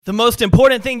The most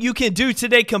important thing you can do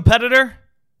today, competitor,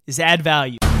 is add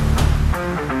value.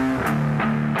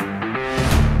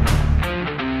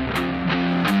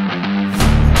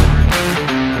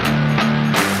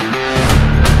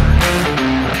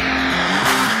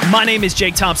 My name is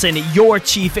Jake Thompson, your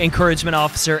Chief Encouragement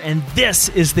Officer, and this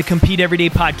is the Compete Everyday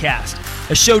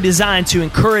Podcast, a show designed to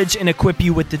encourage and equip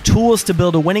you with the tools to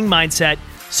build a winning mindset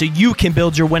so you can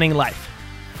build your winning life.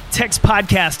 Text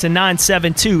podcast to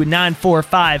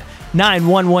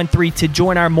 972-945-9113 to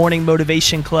join our morning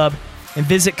motivation club, and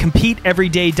visit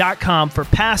CompeteEveryday.com for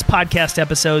past podcast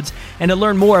episodes and to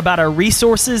learn more about our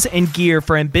resources and gear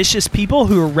for ambitious people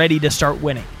who are ready to start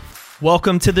winning.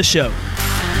 Welcome to the show.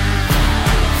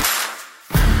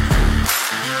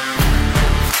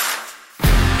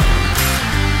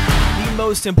 The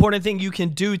most important thing you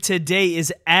can do today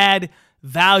is add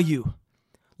value.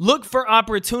 Look for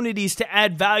opportunities to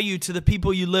add value to the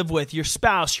people you live with, your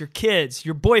spouse, your kids,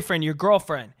 your boyfriend, your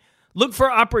girlfriend. Look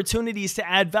for opportunities to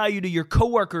add value to your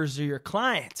coworkers or your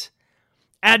clients.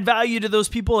 Add value to those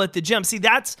people at the gym. See,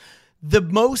 that's the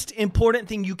most important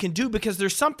thing you can do because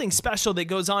there's something special that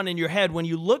goes on in your head when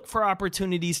you look for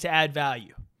opportunities to add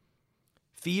value.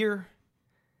 Fear,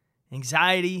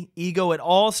 anxiety, ego, it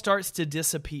all starts to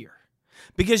disappear.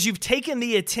 Because you've taken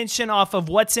the attention off of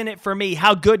what's in it for me,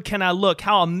 how good can I look,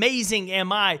 how amazing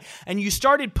am I, and you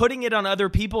started putting it on other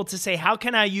people to say, how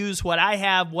can I use what I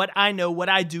have, what I know, what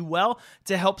I do well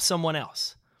to help someone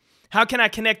else? How can I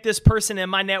connect this person in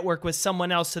my network with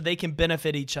someone else so they can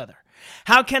benefit each other?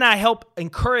 How can I help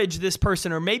encourage this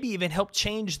person or maybe even help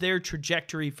change their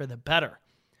trajectory for the better?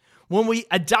 When we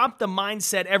adopt the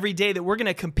mindset every day that we're going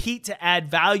to compete to add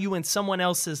value in someone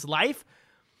else's life,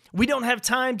 we don't have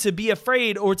time to be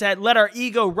afraid or to let our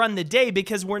ego run the day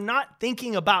because we're not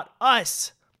thinking about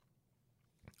us.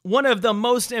 One of the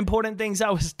most important things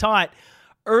I was taught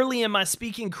early in my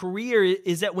speaking career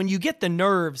is that when you get the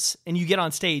nerves and you get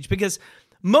on stage, because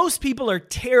most people are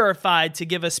terrified to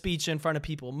give a speech in front of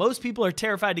people. Most people are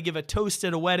terrified to give a toast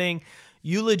at a wedding,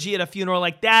 eulogy at a funeral.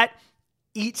 Like that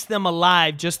eats them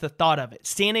alive, just the thought of it,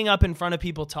 standing up in front of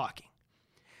people talking.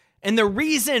 And the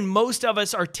reason most of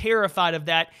us are terrified of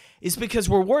that is because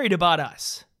we're worried about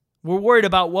us. We're worried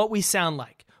about what we sound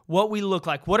like, what we look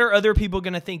like, what are other people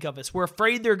going to think of us. We're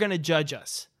afraid they're going to judge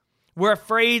us. We're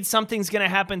afraid something's going to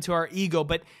happen to our ego.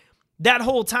 But that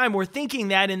whole time we're thinking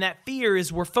that, and that fear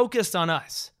is we're focused on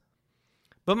us.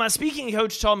 But my speaking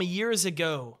coach told me years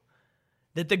ago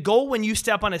that the goal when you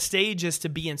step on a stage is to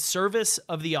be in service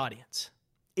of the audience.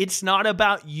 It's not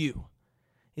about you.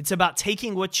 It's about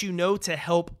taking what you know to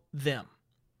help them.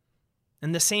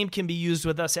 And the same can be used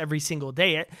with us every single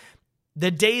day.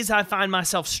 The days I find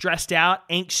myself stressed out,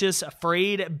 anxious,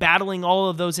 afraid, battling all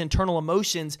of those internal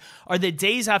emotions are the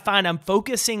days I find I'm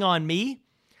focusing on me.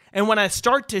 And when I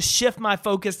start to shift my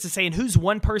focus to saying, who's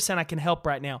one person I can help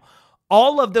right now?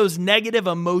 All of those negative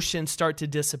emotions start to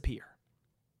disappear.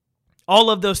 All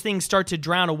of those things start to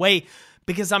drown away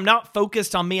because I'm not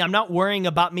focused on me. I'm not worrying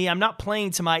about me. I'm not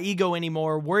playing to my ego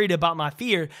anymore, worried about my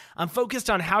fear. I'm focused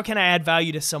on how can I add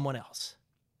value to someone else.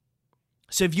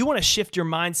 So if you want to shift your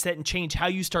mindset and change how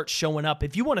you start showing up,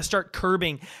 if you want to start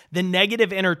curbing the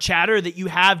negative inner chatter that you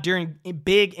have during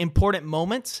big, important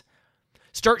moments,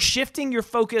 start shifting your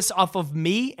focus off of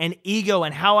me and ego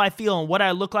and how I feel and what I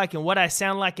look like and what I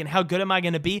sound like and how good am I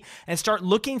going to be, and start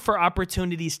looking for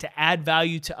opportunities to add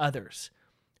value to others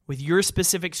with your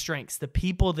specific strengths, the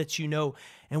people that you know,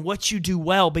 and what you do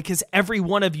well, because every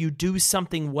one of you do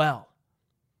something well.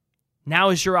 Now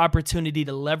is your opportunity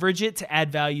to leverage it to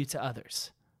add value to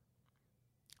others.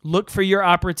 Look for your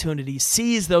opportunities,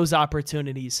 seize those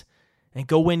opportunities, and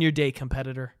go win your day,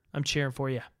 competitor. I'm cheering for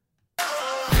you.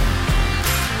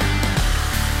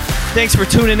 Thanks for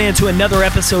tuning in to another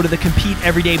episode of the Compete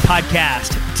Everyday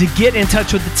Podcast. To get in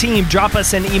touch with the team, drop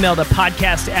us an email to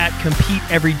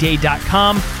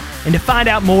podcast@CompeteEveryday.com. And to find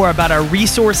out more about our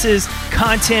resources,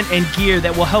 content, and gear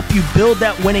that will help you build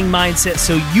that winning mindset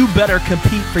so you better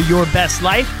compete for your best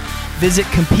life, visit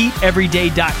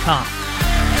CompeteEveryday.com.